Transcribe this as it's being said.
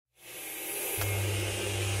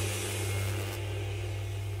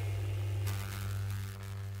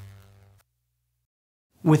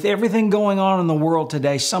With everything going on in the world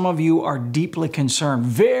today, some of you are deeply concerned,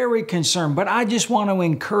 very concerned, but I just want to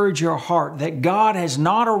encourage your heart that God has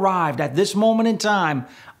not arrived at this moment in time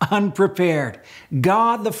unprepared.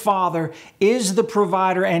 God the Father is the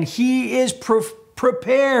provider and He is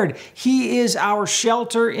prepared. He is our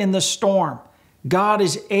shelter in the storm. God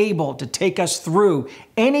is able to take us through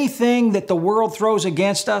anything that the world throws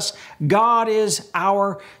against us. God is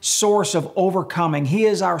our source of overcoming. He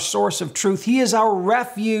is our source of truth. He is our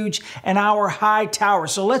refuge and our high tower.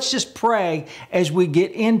 So let's just pray as we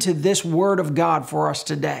get into this word of God for us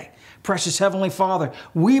today. Precious Heavenly Father,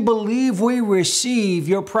 we believe we receive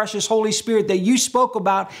your precious Holy Spirit that you spoke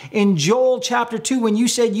about in Joel chapter 2 when you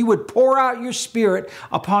said you would pour out your Spirit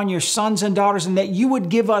upon your sons and daughters and that you would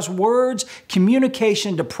give us words,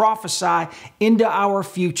 communication to prophesy into our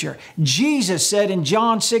future. Jesus said in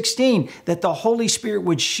John 16 that the Holy Spirit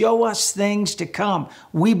would show us things to come.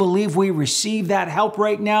 We believe we receive that help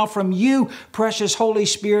right now from you, precious Holy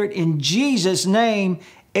Spirit, in Jesus' name,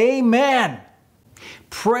 amen.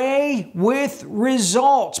 Pray with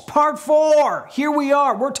results. Part 4. Here we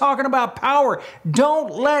are. We're talking about power.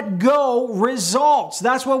 Don't let go results.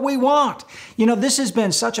 That's what we want. You know, this has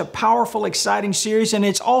been such a powerful, exciting series, and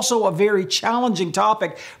it's also a very challenging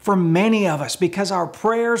topic for many of us because our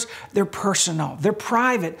prayers, they're personal, they're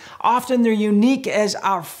private. Often they're unique as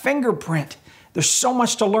our fingerprint. There's so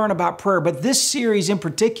much to learn about prayer, but this series in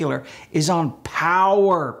particular is on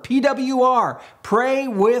power. PWR, pray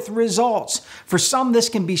with results. For some, this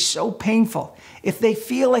can be so painful. If they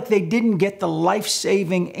feel like they didn't get the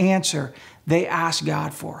life-saving answer they asked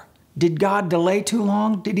God for. Did God delay too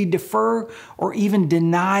long? Did He defer or even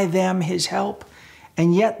deny them His help?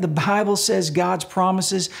 And yet the Bible says God's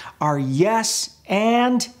promises are yes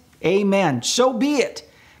and amen. So be it.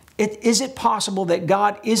 Is it possible that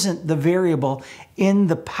God isn't the variable in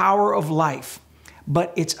the power of life,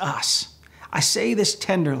 but it's us? I say this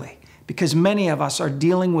tenderly because many of us are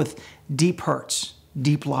dealing with deep hurts,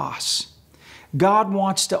 deep loss. God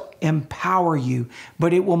wants to empower you,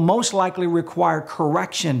 but it will most likely require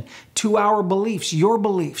correction to our beliefs, your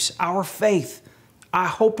beliefs, our faith. I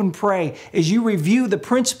hope and pray as you review the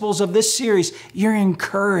principles of this series, you're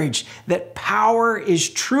encouraged that power is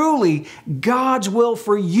truly God's will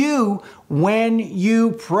for you when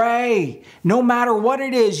you pray. No matter what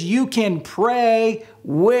it is, you can pray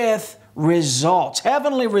with results,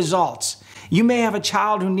 heavenly results. You may have a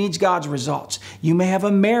child who needs God's results. You may have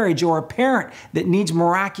a marriage or a parent that needs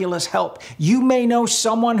miraculous help. You may know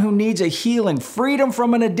someone who needs a healing, freedom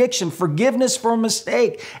from an addiction, forgiveness for a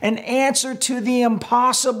mistake, an answer to the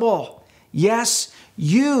impossible. Yes,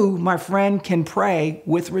 you, my friend, can pray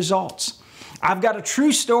with results. I've got a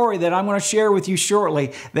true story that I'm going to share with you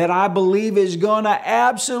shortly that I believe is going to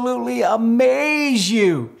absolutely amaze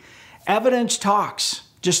you. Evidence talks,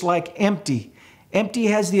 just like empty. Empty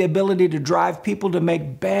has the ability to drive people to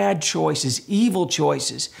make bad choices, evil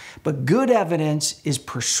choices, but good evidence is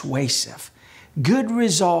persuasive. Good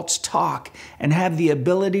results talk and have the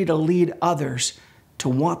ability to lead others to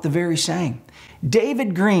want the very same.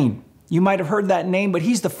 David Green, you might have heard that name, but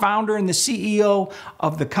he's the founder and the CEO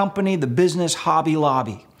of the company, the business Hobby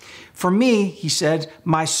Lobby. For me, he said,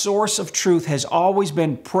 my source of truth has always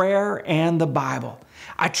been prayer and the Bible.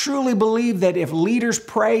 I truly believe that if leaders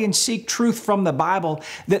pray and seek truth from the Bible,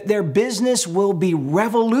 that their business will be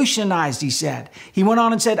revolutionized, he said. He went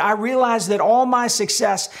on and said, I realize that all my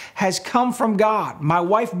success has come from God. My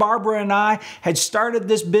wife, Barbara, and I had started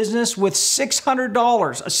this business with $600,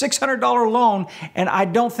 a $600 loan, and I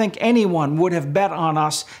don't think anyone would have bet on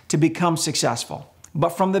us to become successful.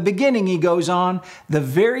 But from the beginning, he goes on, the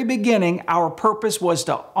very beginning, our purpose was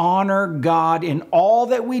to honor God in all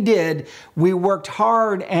that we did. We worked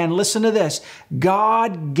hard and listen to this,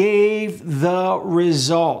 God gave the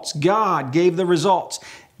results. God gave the results.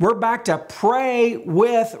 We're back to pray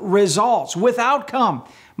with results, with outcome.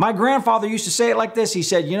 My grandfather used to say it like this. He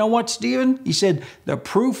said, you know what, Stephen? He said, the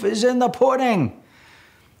proof is in the pudding.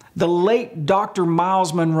 The late Dr.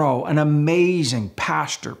 Miles Monroe, an amazing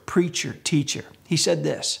pastor, preacher, teacher, he said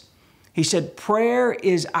this. He said, prayer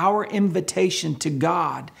is our invitation to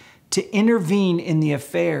God to intervene in the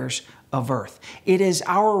affairs of earth. It is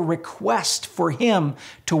our request for Him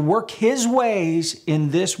to work His ways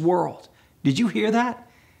in this world. Did you hear that?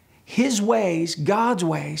 His ways, God's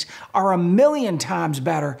ways, are 1,000,000 times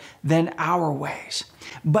better than our ways.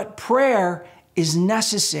 But prayer is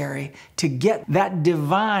necessary to get that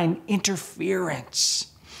divine interference.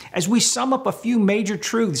 As we sum up a few major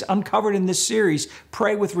truths uncovered in this series,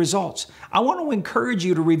 Pray with Results, I want to encourage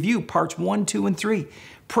you to review parts 1, 2, and 3.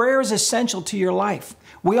 Prayer is essential to your life.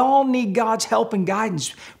 We all need God's help and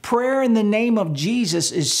guidance. Prayer in the name of Jesus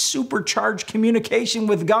is supercharged communication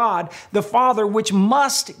with God, the Father, which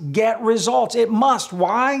must get results. It must.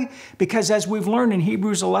 Why? Because as we've learned in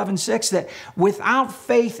Hebrews 11:6, that without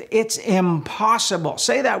faith, it's impossible.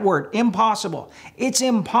 Say that word, impossible. It's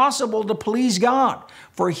impossible to please God.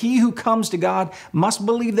 For he who comes to God must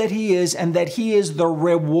believe that he is, and that he is the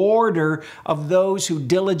rewarder of those who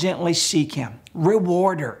diligently seek him.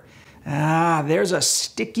 Rewarder. There's a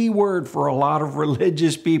sticky word for a lot of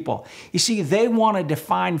religious people. You see, they want to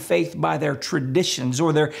define faith by their traditions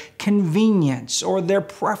or their convenience or their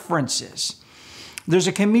preferences. There's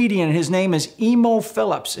a comedian, his name is Emo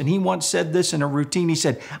Phillips, and he once said this in a routine. He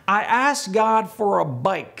said, "I asked God for a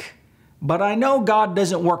bike, but I know God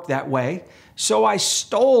doesn't work that way, so I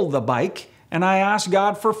stole the bike and I asked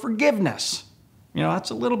God for forgiveness." You know, that's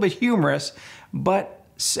a little bit humorous, but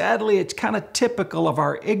sadly, it's kind of typical of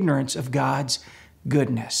our ignorance of God's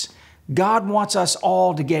goodness. God wants us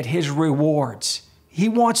all to get his rewards. He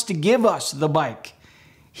wants to give us the bike.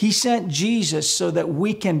 He sent Jesus so that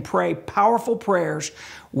we can pray powerful prayers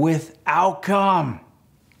with outcome.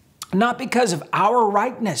 Not because of our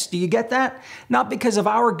rightness. Do you get that? Not because of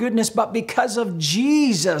our goodness, but because of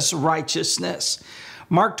Jesus' righteousness.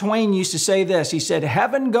 Mark Twain used to say this. He said,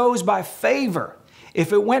 "Heaven goes by favor.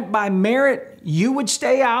 If it went by merit, you would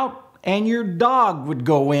stay out and your dog would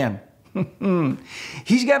go in."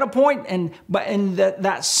 He's got a point, but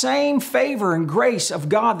that same favor and grace of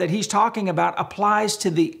God that he's talking about applies to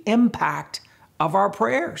the impact of our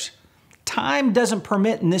prayers. Time doesn't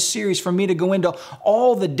permit in this series for me to go into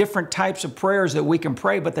all the different types of prayers that we can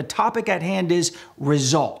pray, but the topic at hand is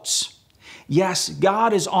results. Yes,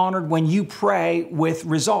 God is honored when you pray with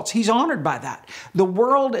results. He's honored by that. The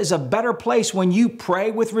world is a better place when you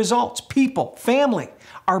pray with results. People, family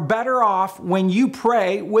are better off when you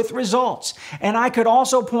pray with results. And I could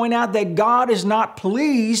also point out that God is not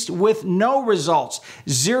pleased with no results.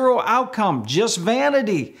 Zero outcome, just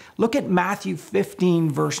vanity. Look at Matthew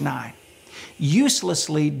 15, verse 9.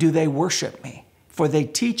 "Uselessly do they worship me, for they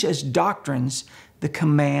teach as doctrines the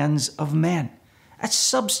commands of men." That's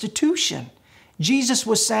substitution. Jesus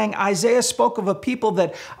was saying, Isaiah spoke of a people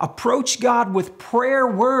that approached God with prayer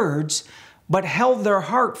words, but held their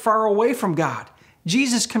heart far away from God.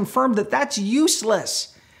 Jesus confirmed that that's useless.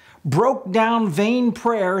 Broke down vain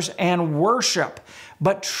prayers and worship.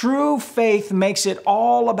 But true faith makes it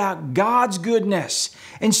all about God's goodness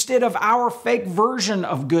instead of our fake version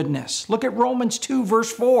of goodness. Look at Romans 2,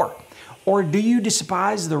 verse 4. "Or do you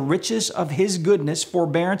despise the riches of his goodness,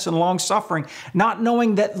 forbearance, and long-suffering, not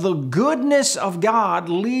knowing that the goodness of God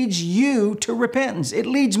leads you to repentance?" It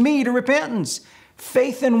leads me to repentance.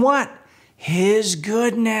 Faith in what? His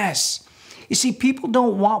goodness. You see, people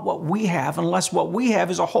don't want what we have unless what we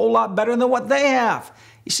have is a whole lot better than what they have.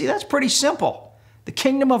 You see, that's pretty simple. The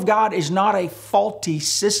kingdom of God is not a faulty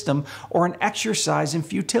system or an exercise in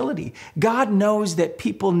futility. God knows that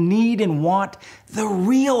people need and want the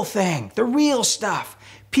real thing, the real stuff.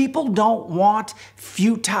 People don't want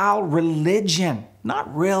futile religion.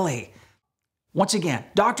 Not really. Once again,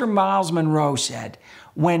 Dr. Miles Monroe said,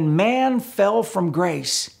 "When man fell from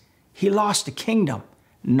grace, he lost a kingdom,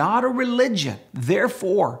 not a religion.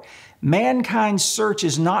 Therefore, mankind's search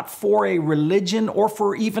is not for a religion or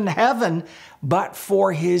for even heaven, but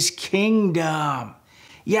for his kingdom."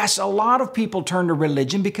 Yes, a lot of people turn to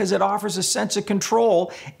religion because it offers a sense of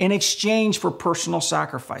control in exchange for personal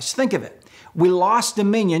sacrifice. Think of it. We lost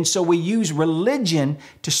dominion, so we use religion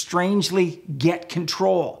to strangely get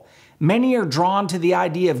control. Many are drawn to the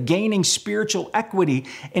idea of gaining spiritual equity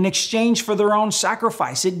in exchange for their own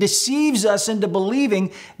sacrifice. It deceives us into believing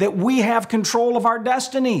that we have control of our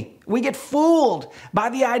destiny. We get fooled by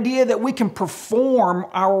the idea that we can perform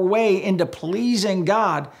our way into pleasing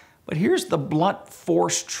God. But here's the blunt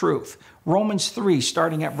force truth. Romans 3,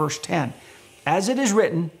 starting at verse 10. "As it is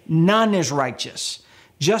written, none is righteous,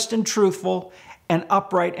 just and truthful and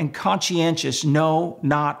upright and conscientious, no,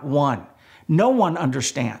 not one. No one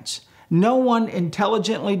understands. No one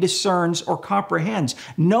intelligently discerns or comprehends.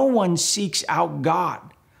 No one seeks out God.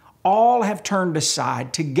 All have turned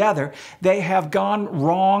aside. Together they have gone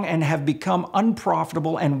wrong and have become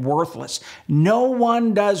unprofitable and worthless. No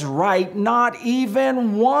one does right, not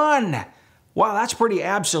even one." Wow, that's pretty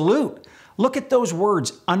absolute. Look at those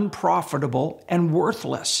words, unprofitable and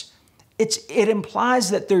worthless. It implies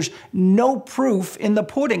that there's no proof in the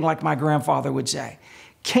pudding, like my grandfather would say.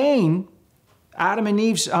 Cain, Adam and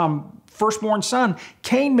Eve's firstborn son,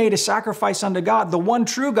 Cain made a sacrifice unto God, the one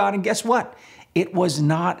true God, and guess what? It was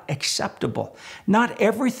not acceptable. Not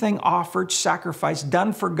everything offered, sacrificed,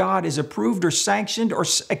 done for God is approved or sanctioned or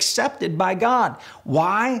accepted by God.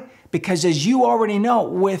 Why? Because as you already know,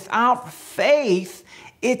 without faith,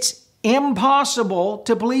 it's impossible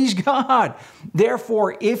to please God.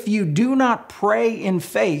 Therefore, if you do not pray in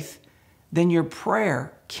faith, then your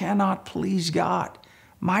prayer cannot please God.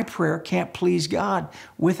 My prayer can't please God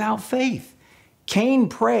without faith. Cain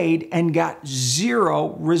prayed and got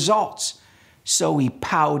 0 results. So he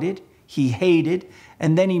pouted, he hated,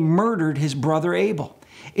 and then he murdered his brother Abel.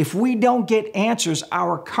 If we don't get answers,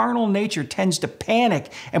 our carnal nature tends to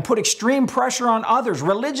panic and put extreme pressure on others,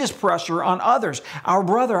 religious pressure on others, our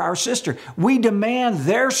brother, our sister. We demand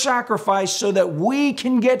their sacrifice so that we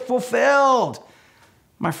can get fulfilled.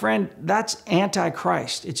 My friend, that's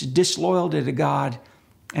antichrist. It's disloyalty to God,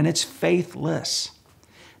 and it's faithless.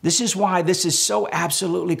 This is why this is so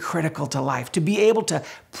absolutely critical to life, to be able to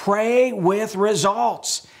pray with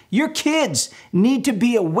results. Your kids need to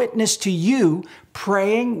be a witness to you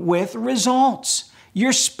praying with results.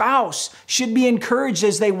 Your spouse should be encouraged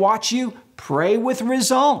as they watch you pray with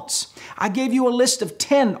results. I gave you a list of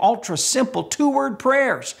 10 ultra simple 2-word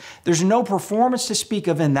prayers. There's no performance to speak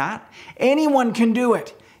of in that. Anyone can do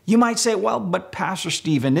it. You might say, well, but Pastor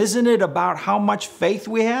Stephen, isn't it about how much faith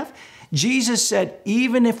we have? Jesus said,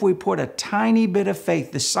 even if we put a tiny bit of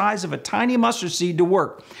faith, the size of a tiny mustard seed to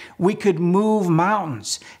work, we could move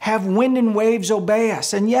mountains, have wind and waves obey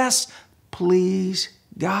us, and yes, please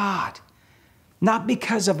God. Not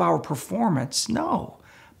because of our performance, no,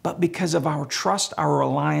 but because of our trust, our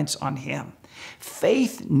reliance on Him.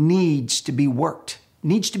 Faith needs to be worked,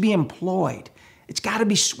 needs to be employed. It's got to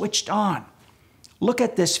be switched on. Look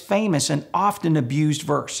at this famous and often abused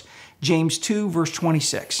verse, James 2, verse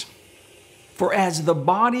 26. For as the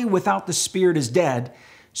body without the spirit is dead,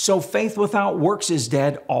 so faith without works is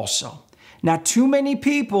dead also. Now, too many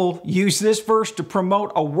people use this verse to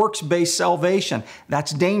promote a works-based salvation.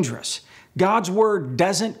 That's dangerous. God's word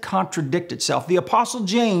doesn't contradict itself. The Apostle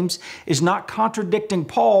James is not contradicting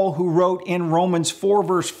Paul, who wrote in Romans 4,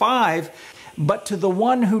 verse 5, but to the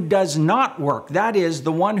one who does not work, that is,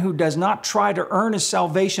 the one who does not try to earn his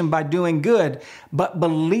salvation by doing good, but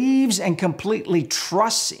believes and completely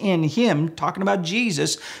trusts in Him, talking about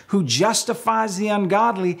Jesus, who justifies the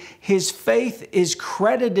ungodly, his faith is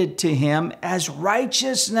credited to him as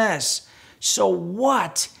righteousness. So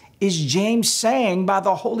what is James saying by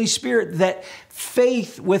the Holy Spirit? That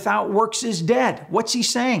faith without works is dead. What's he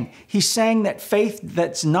saying? He's saying that faith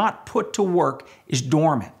that's not put to work is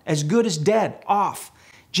dormant, as good as dead, off.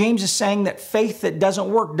 James is saying that faith that doesn't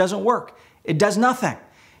work. It does nothing.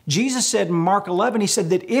 Jesus said in Mark 11, He said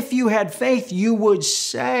that if you had faith, you would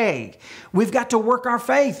say. We've got to work our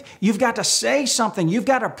faith. You've got to say something. You've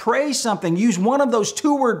got to pray something. Use one of those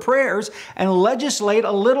 2-word prayers and legislate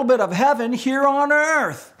a little bit of heaven here on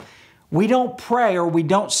earth. We don't pray or we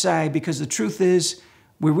don't say because the truth is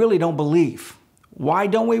we really don't believe. Why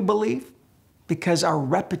don't we believe? Because our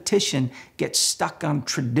repetition gets stuck on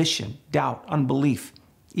tradition, doubt, unbelief,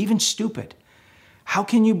 even stupid. How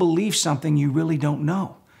can you believe something you really don't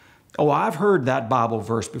know? Oh, I've heard that Bible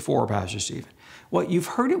verse before, Pastor Stephen. Well, you've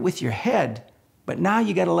heard it with your head, but now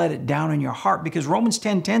you got to let it down in your heart, because Romans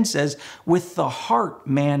 10:10 says, with the heart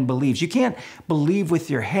man believes. You can't believe with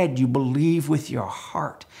your head, you believe with your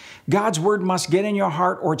heart. God's word must get in your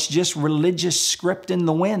heart, or it's just religious script in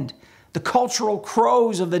the wind. The cultural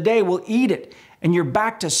crows of the day will eat it, and you're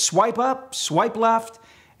back to swipe up, swipe left,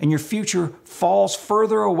 and your future falls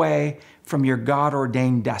further away from your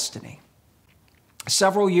God-ordained destiny.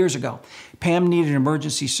 Several years ago, Pam needed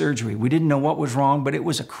emergency surgery. We didn't know what was wrong, but it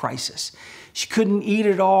was a crisis. She couldn't eat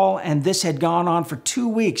at all, and this had gone on for 2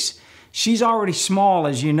 weeks. She's already small,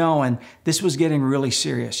 as you know, and this was getting really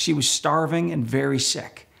serious. She was starving and very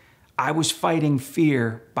sick. I was fighting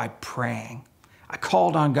fear by praying. I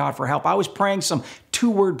called on God for help. I was praying some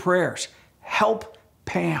 2-word prayers. Help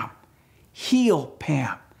Pam. Heal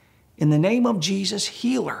Pam. In the name of Jesus,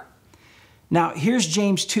 heal her. Now, here's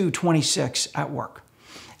James 2:26 at work.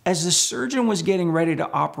 As the surgeon was getting ready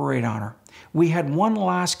to operate on her, we had one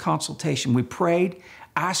last consultation. We prayed,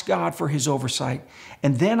 asked God for His oversight,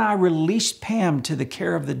 and then I released Pam to the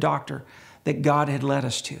care of the doctor that God had led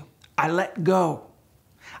us to. I let go.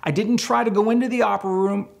 I didn't try to go into the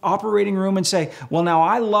operating room and say, well, now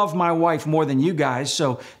I love my wife more than you guys,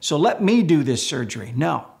 so let me do this surgery.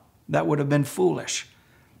 No, that would have been foolish.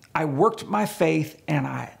 I worked my faith and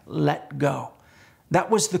I let go. That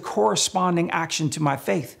was the corresponding action to my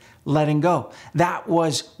faith, letting go. That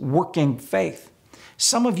was working faith.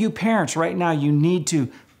 Some of you parents right now, you need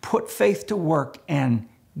to put faith to work and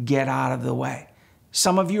get out of the way.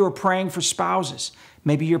 Some of you are praying for spouses,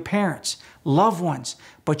 maybe your parents, loved ones,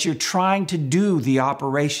 but you're trying to do the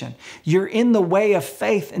operation. You're in the way of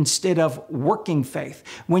faith instead of working faith.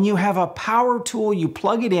 When you have a power tool, you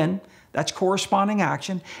plug it in, that's corresponding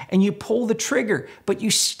action, and you pull the trigger, but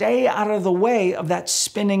you stay out of the way of that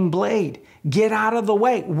spinning blade. Get out of the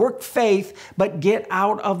way. Work faith, but get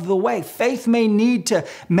out of the way. Faith may need to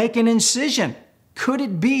make an incision. Could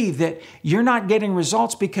it be that you're not getting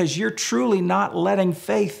results because you're truly not letting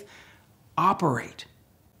faith operate?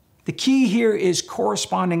 The key here is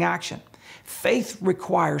corresponding action. Faith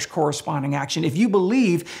requires corresponding action. If you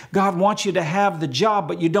believe God wants you to have the job,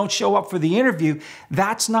 but you don't show up for the interview,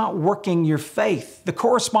 that's not working your faith. The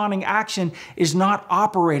corresponding action is not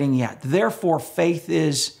operating yet. Therefore, faith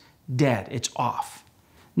is dead. It's off.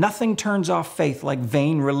 Nothing turns off faith like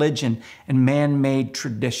vain religion and man-made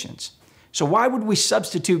traditions. So why would we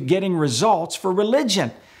substitute getting results for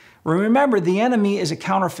religion? Remember, the enemy is a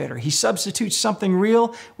counterfeiter. He substitutes something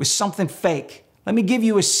real with something fake. Let me give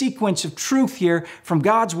you a sequence of truth here from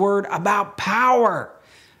God's word about power.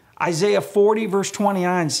 Isaiah 40 verse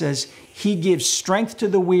 29 says, He gives strength to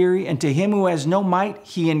the weary, and to him who has no might,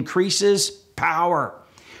 He increases power.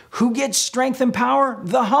 Who gets strength and power?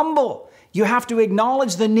 The humble. You have to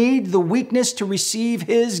acknowledge the need, the weakness to receive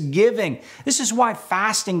His giving. This is why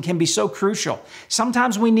fasting can be so crucial.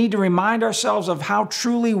 Sometimes we need to remind ourselves of how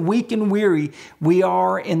truly weak and weary we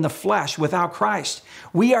are in the flesh without Christ.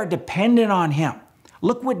 We are dependent on Him.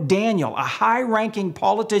 Look what Daniel, a high-ranking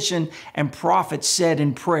politician and prophet, said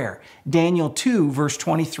in prayer. Daniel 2, verse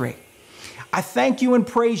 23. I thank you and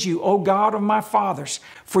praise you, O God of my fathers,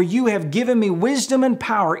 for you have given me wisdom and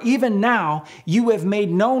power. Even now you have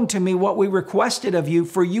made known to me what we requested of you,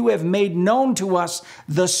 for you have made known to us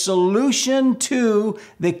the solution to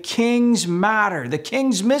the king's matter, the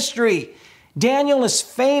king's mystery. Daniel is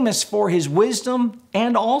famous for his wisdom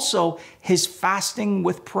and also his fasting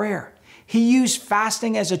with prayer. He used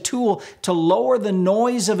fasting as a tool to lower the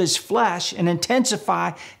noise of his flesh and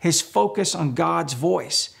intensify his focus on God's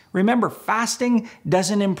voice. Remember, fasting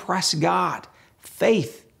doesn't impress God.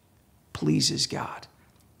 Faith pleases God.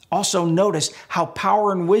 Also notice how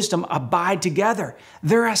power and wisdom abide together.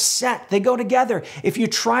 They're a set. They go together. If you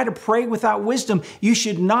try to pray without wisdom, you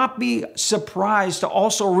should not be surprised to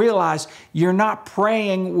also realize you're not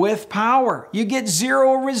praying with power. You get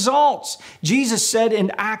zero results. Jesus said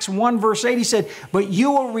in Acts 1 verse 8, He said, but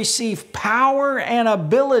you will receive power and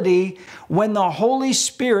ability when the Holy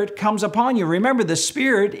Spirit comes upon you. Remember, the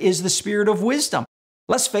Spirit is the Spirit of wisdom.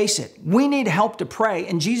 Let's face it, we need help to pray.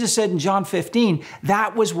 And Jesus said in John 15,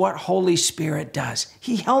 that was what Holy Spirit does.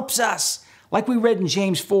 He helps us. Like we read in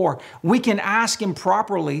James 4, we can ask Him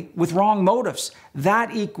properly with wrong motives.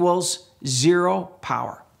 That equals zero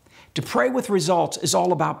power. To pray with results is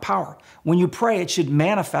all about power. When you pray, it should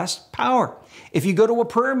manifest power. If you go to a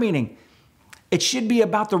prayer meeting, it should be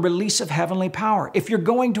about the release of heavenly power. If you're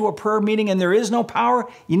going to a prayer meeting and there is no power,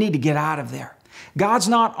 you need to get out of there. God's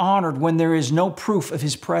not honored when there is no proof of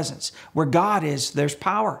His presence. Where God is, there's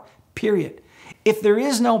power, period. If there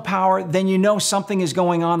is no power, then you know something is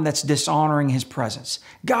going on that's dishonoring His presence.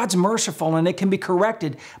 God's merciful and it can be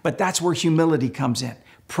corrected, but that's where humility comes in.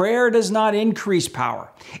 Prayer does not increase power.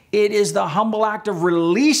 It is the humble act of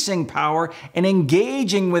releasing power and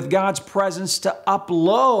engaging with God's presence to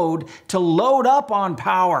load up on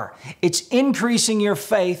power. It's increasing your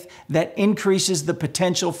faith that increases the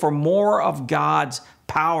potential for more of God's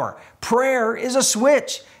power. Prayer is a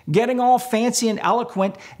switch. Getting all fancy and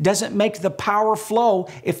eloquent doesn't make the power flow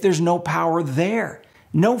if there's no power there.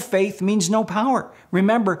 No faith means no power.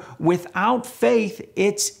 Remember, without faith,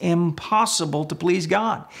 it's impossible to please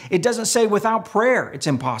God. It doesn't say without prayer, it's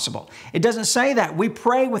impossible. It doesn't say that. We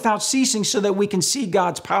pray without ceasing so that we can see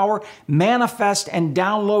God's power manifest and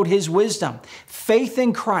download His wisdom. Faith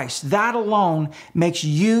in Christ, that alone makes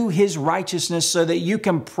you His righteousness so that you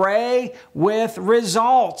can pray with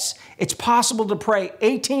results. It's possible to pray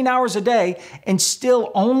 18 hours a day and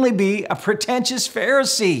still only be a pretentious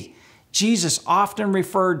Pharisee. Jesus often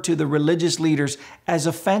referred to the religious leaders as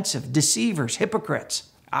offensive, deceivers, hypocrites.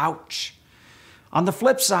 Ouch. On the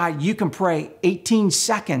flip side, you can pray 18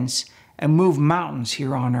 seconds and move mountains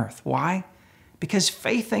here on earth. Why? Because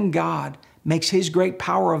faith in God makes His great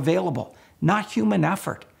power available, not human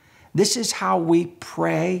effort. This is how we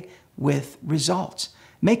pray with results.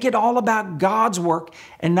 Make it all about God's work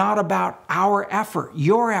and not about our effort,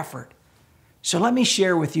 your effort. So let me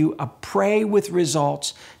share with you a pray with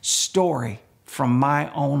results story from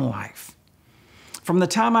my own life. From the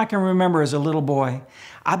time I can remember as a little boy,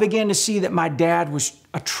 I began to see that my dad was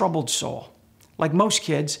a troubled soul. Like most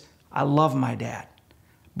kids, I love my dad.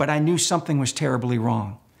 but I knew something was terribly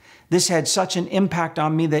wrong. This had such an impact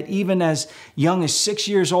on me that even as young as 6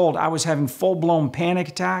 years old, I was having full-blown panic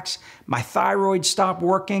attacks. My thyroid stopped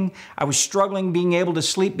working. I was struggling being able to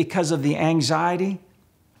sleep because of the anxiety.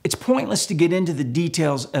 It's pointless to get into the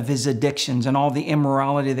details of his addictions and all the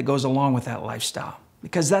immorality that goes along with that lifestyle,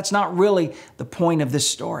 because that's not really the point of this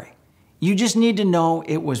story. You just need to know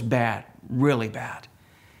it was bad, really bad.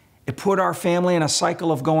 It put our family in a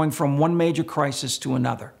cycle of going from one major crisis to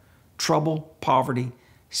another: trouble, poverty,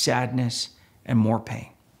 sadness, and more pain.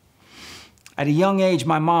 At a young age,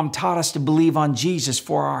 my mom taught us to believe on Jesus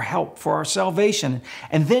for our help, for our salvation,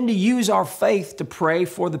 and then to use our faith to pray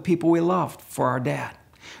for the people we loved, for our dad.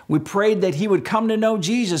 We prayed that he would come to know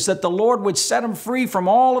Jesus, that the Lord would set him free from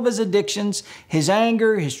all of his addictions, his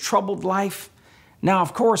anger, his troubled life. Now,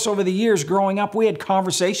 of course, over the years growing up, we had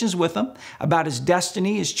conversations with him about his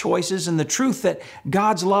destiny, his choices, and the truth that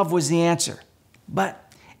God's love was the answer.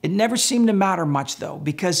 But it never seemed to matter much, though,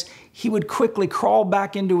 because he would quickly crawl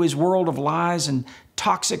back into his world of lies and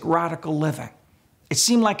toxic radical living. It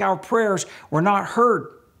seemed like our prayers were not heard,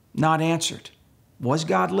 not answered. Was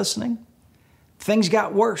God listening? Things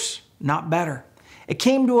got worse, not better. It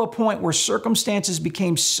came to a point where circumstances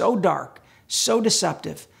became so dark, so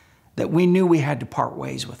deceptive, that we knew we had to part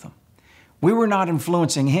ways with him. We were not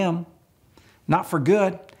influencing him, not for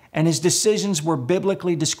good, and his decisions were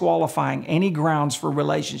biblically disqualifying any grounds for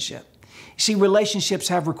relationship. You see, relationships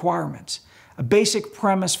have requirements. A basic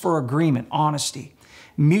premise for agreement, honesty,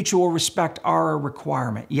 mutual respect are a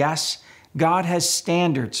requirement. Yes, God has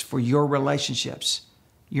standards for your relationships.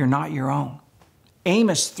 You're not your own.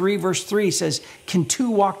 Amos 3 verse 3 says, "Can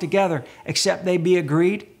two walk together except they be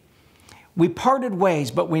agreed?" We parted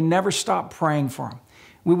ways, but we never stopped praying for him.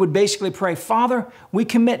 We would basically pray, "Father, we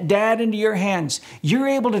commit Dad into your hands. You're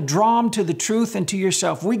able to draw him to the truth and to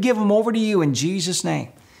yourself. We give him over to you in Jesus' name."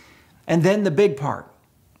 And then the big part,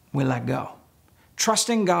 we let go.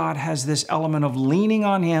 Trusting God has this element of leaning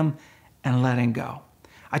on him and letting go.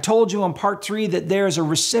 I told you in part 3 that there is a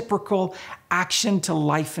reciprocal action to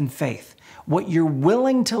life and faith. What you're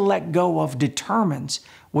willing to let go of determines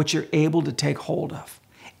what you're able to take hold of.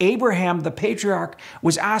 Abraham, the patriarch,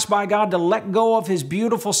 was asked by God to let go of his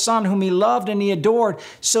beautiful son whom he loved and he adored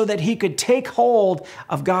so that he could take hold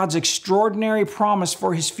of God's extraordinary promise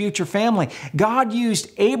for his future family. God used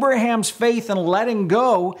Abraham's faith in letting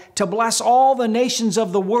go to bless all the nations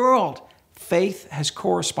of the world. Faith has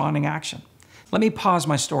corresponding action. Let me pause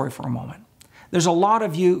my story for a moment. There's a lot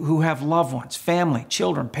of you who have loved ones, family,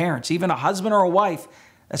 children, parents, even a husband or a wife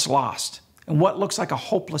that's lost in what looks like a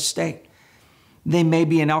hopeless state. They may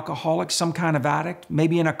be an alcoholic, some kind of addict,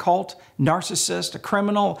 maybe in a cult, narcissist, a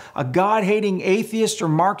criminal, a God-hating atheist or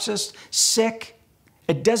Marxist, sick.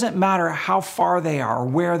 It doesn't matter how far they are or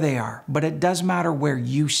where they are, but it does matter where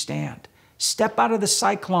you stand. Step out of the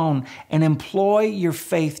cyclone and employ your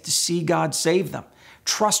faith to see God save them.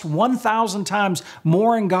 Trust 1,000 times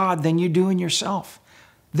more in God than you do in yourself.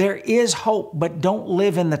 There is hope, but don't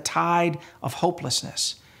live in the tide of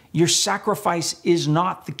hopelessness. Your sacrifice is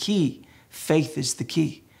not the key. Faith is the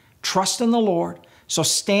key. Trust in the Lord. So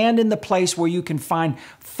stand in the place where you can find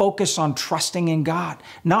focus on trusting in God,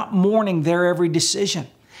 not mourning their every decision.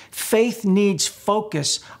 Faith needs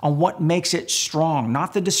focus on what makes it strong,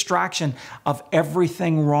 not the distraction of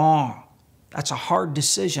everything wrong. That's a hard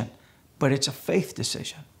decision, but it's a faith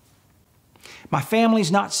decision. My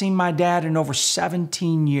family's not seen my dad in over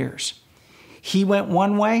 17 years. He went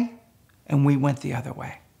one way and we went the other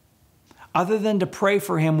way. Other than to pray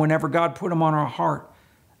for him whenever God put him on our heart,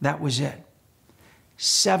 that was it.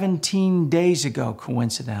 17 days ago,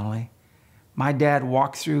 coincidentally, my dad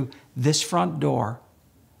walked through this front door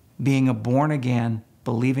being a born-again,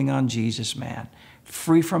 believing on Jesus man,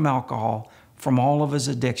 free from alcohol, from all of his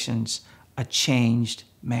addictions, a changed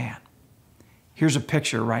man. Here's a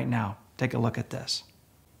picture right now. Take a look at this.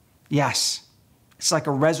 Yes, it's like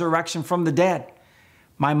a resurrection from the dead.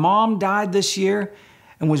 My mom died this year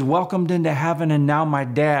and was welcomed into heaven, and now my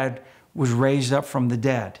dad was raised up from the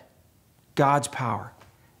dead. God's power.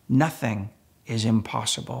 Nothing is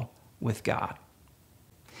impossible with God.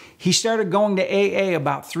 He started going to AA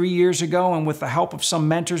about 3 years ago, and with the help of some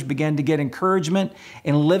mentors began to get encouragement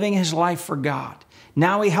in living his life for God.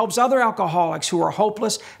 Now he helps other alcoholics who are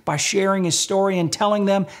hopeless by sharing his story and telling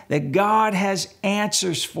them that God has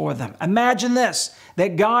answers for them. Imagine this,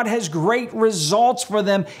 that God has great results for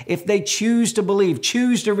them if they choose to believe,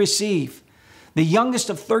 choose to receive. The youngest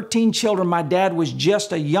of 13 children, my dad was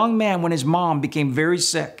just a young man when his mom became very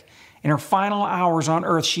sick. In her final hours on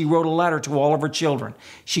earth, she wrote a letter to all of her children.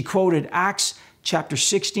 She quoted Acts chapter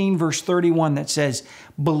 16, verse 31 that says,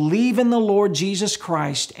 "Believe in the Lord Jesus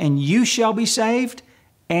Christ and you shall be saved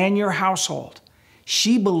and your household."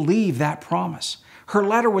 She believed that promise. Her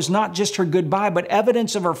letter was not just her goodbye, but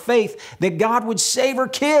evidence of her faith that God would save her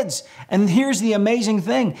kids. And here's the amazing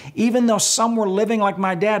thing. Even though some were living like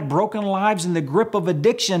my dad, broken lives in the grip of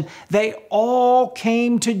addiction, they all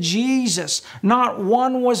came to Jesus. Not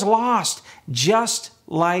one was lost, just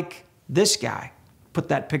like this guy. Put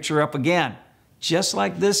that picture up again. Just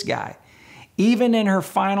like this guy. Even in her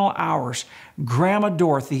final hours, Grandma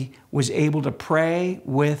Dorothy was able to pray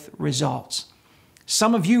with results.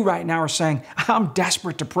 Some of you right now are saying, "I'm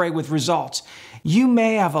desperate to pray with results." You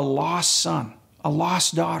may have a lost son, a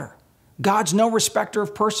lost daughter. God's no respecter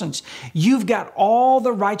of persons. You've got all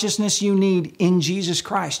the righteousness you need in Jesus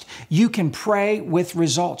Christ. You can pray with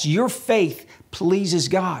results. Your faith pleases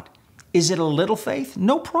God. Is it a little faith?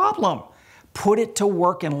 No problem. Put it to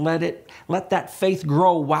work and let that faith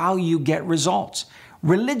grow while you get results.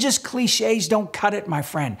 Religious cliches don't cut it, my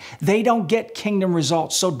friend. They don't get kingdom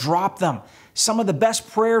results, so drop them. Some of the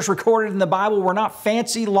best prayers recorded in the Bible were not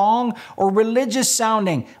fancy, long, or religious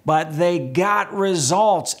sounding, but they got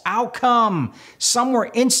results, outcome. Some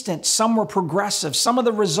were instant, some were progressive. Some of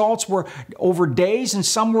the results were over days and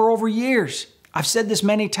some were over years. I've said this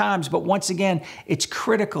many times, but once again, it's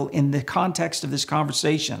critical in the context of this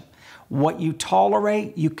conversation. What you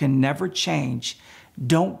tolerate, you can never change.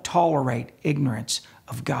 Don't tolerate ignorance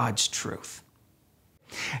of God's truth.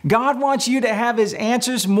 God wants you to have His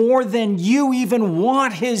answers more than you even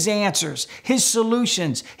want His answers, His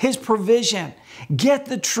solutions, His provision. Get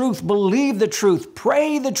the truth, believe the truth,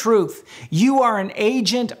 pray the truth. You are an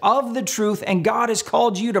agent of the truth, and God has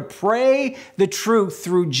called you to pray the truth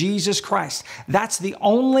through Jesus Christ. That's the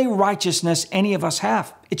only righteousness any of us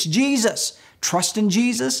have. It's Jesus. Trust in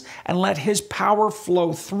Jesus and let His power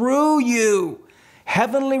flow through you.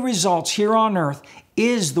 Heavenly results here on earth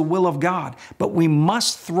is the will of God. But we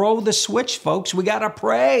must throw the switch, folks. We got to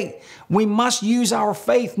pray. We must use our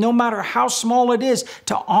faith, no matter how small it is,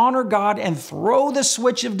 to honor God and throw the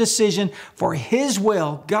switch of decision for His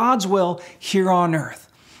will, God's will, here on earth.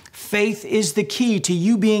 Faith is the key to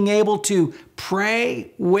you being able to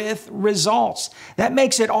pray with results. That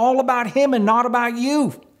makes it all about Him and not about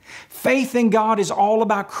you. Faith in God is all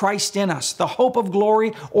about Christ in us, the hope of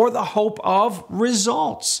glory or the hope of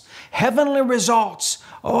results. Heavenly results.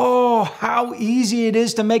 Oh, how easy it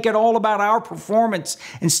is to make it all about our performance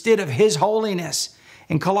instead of His holiness.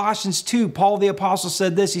 In Colossians 2, Paul the Apostle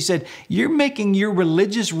said this. He said, "You're making your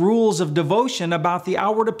religious rules of devotion about the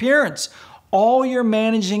outward appearance. All you're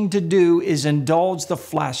managing to do is indulge the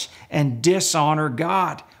flesh and dishonor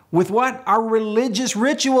God." With what? Our religious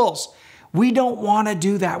rituals. We don't want to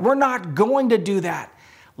do that. We're not going to do that.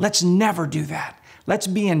 Let's never do that. Let's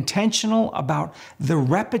be intentional about the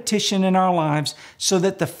repetition in our lives so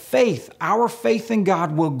that the faith, our faith in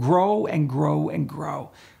God, will grow and grow and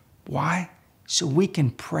grow. Why? So we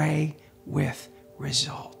can pray with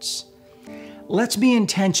results. Let's be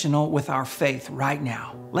intentional with our faith right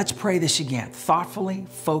now. Let's pray this again, thoughtfully,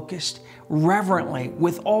 focused, reverently,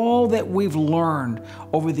 with all that we've learned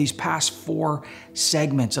over these past 4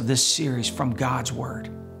 segments of this series from God's Word.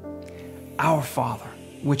 Our Father,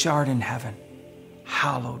 which art in heaven,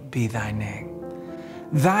 hallowed be thy name.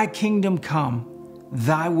 Thy kingdom come,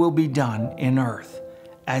 thy will be done in earth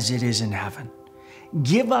as it is in heaven.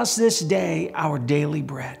 Give us this day our daily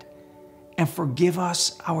bread, and forgive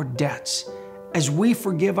us our debts as we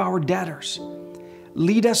forgive our debtors.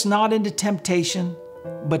 Lead us not into temptation,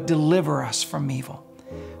 but deliver us from evil.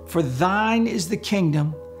 For thine is the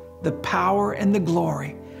kingdom, the power, and the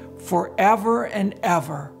glory, forever and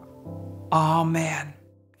ever. Amen.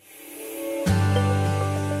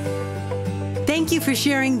 Thank you for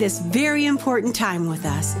sharing this very important time with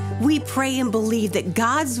us. We pray and believe that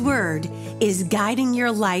God's Word is guiding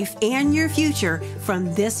your life and your future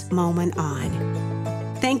from this moment on.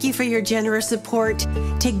 Thank you for your generous support.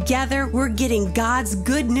 Together, we're getting God's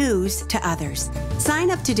good news to others.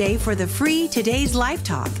 Sign up today for the free Today's Life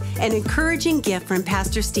Talk, an encouraging gift from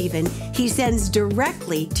Pastor Stephen he sends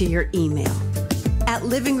directly to your email. At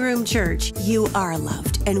Living Room Church, you are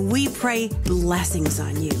loved, and we pray blessings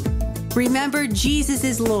on you. Remember, Jesus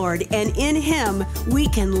is Lord, and in Him, we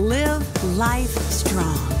can live life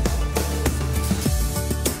strong.